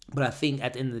 But I think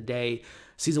at the end of the day,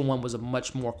 Season 1 was a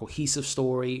much more cohesive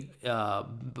story,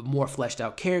 more fleshed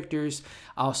out characters.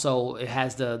 Also, it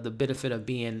has the benefit of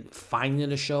being finding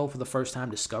the show for the first time,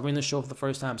 discovering the show for the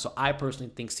first time. So I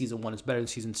personally think Season 1 is better than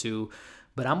Season 2.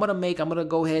 But I'm gonna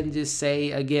go ahead and just say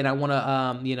again, I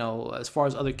wanna as far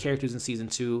as other characters in Season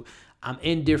 2, I'm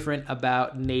indifferent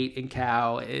about Nate and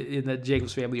Cal in the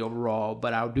Jacobs family overall,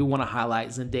 but I do want to highlight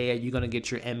Zendaya. You're going to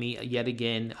get your Emmy yet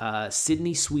again.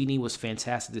 Sydney Sweeney was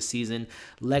fantastic this season.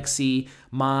 Lexi,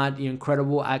 Maud, you're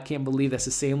incredible. I can't believe that's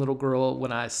the same little girl.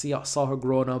 When I saw her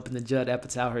growing up in the Judd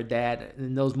Apatow, her dad,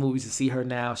 in those movies, to see her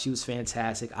now, she was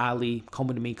fantastic. Ali,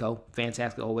 Koma D'Amico,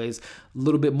 fantastic always. A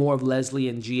little bit more of Leslie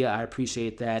and Gia. I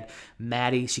appreciate that.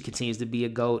 Maddie, she continues to be a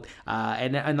GOAT.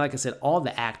 And like I said, all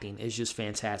the acting is just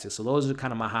fantastic. So those are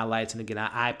kind of my highlights. And again,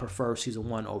 I prefer Season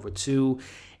 1 over 2.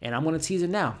 And I'm going to tease it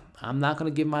now. I'm not going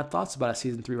to give my thoughts about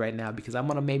Season 3 right now because I'm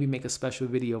going to maybe make a special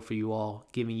video for you all,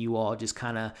 giving you all just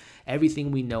kind of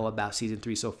everything we know about Season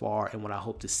 3 so far and what I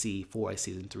hope to see for a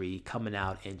Season 3 coming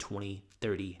out in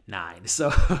 2039. So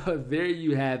there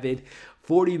you have it.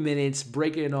 40 minutes,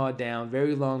 breaking it all down.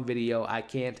 Very long video. I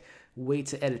can't wait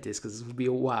to edit this because this will be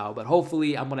a while, but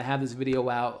hopefully I'm going to have this video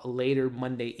out later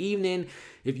Monday evening.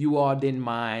 If you all didn't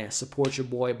mind, support your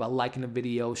boy by liking the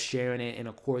video, sharing it, and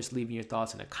of course leaving your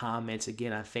thoughts in the comments.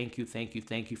 Again, I thank you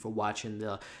for watching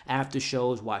the after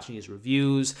shows, watching these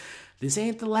reviews. This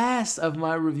ain't the last of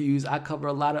my reviews. I cover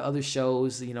a lot of other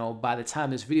shows. By the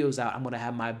time this video is out, I'm going to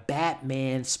have my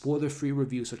Batman spoiler-free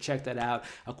review, so check that out.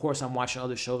 Of course, I'm watching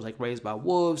other shows like Raised by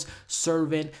Wolves,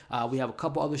 Servant. We have a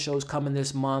couple other shows coming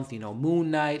this month, Moon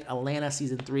Knight, Atlanta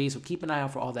Season 3, so keep an eye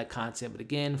out for all that content. But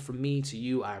again, from me to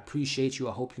you, I appreciate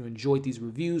you. I hope you enjoyed these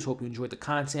reviews. Hope you enjoyed the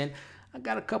content. I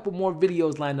got a couple more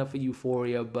videos lined up for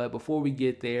Euphoria, but before we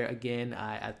get there, again,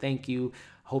 I thank you.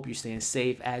 Hope you're staying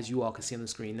safe. As you all can see on the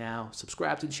screen now,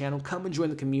 subscribe to the channel, come and join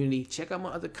the community, check out my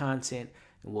other content,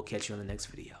 and we'll catch you on the next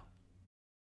video.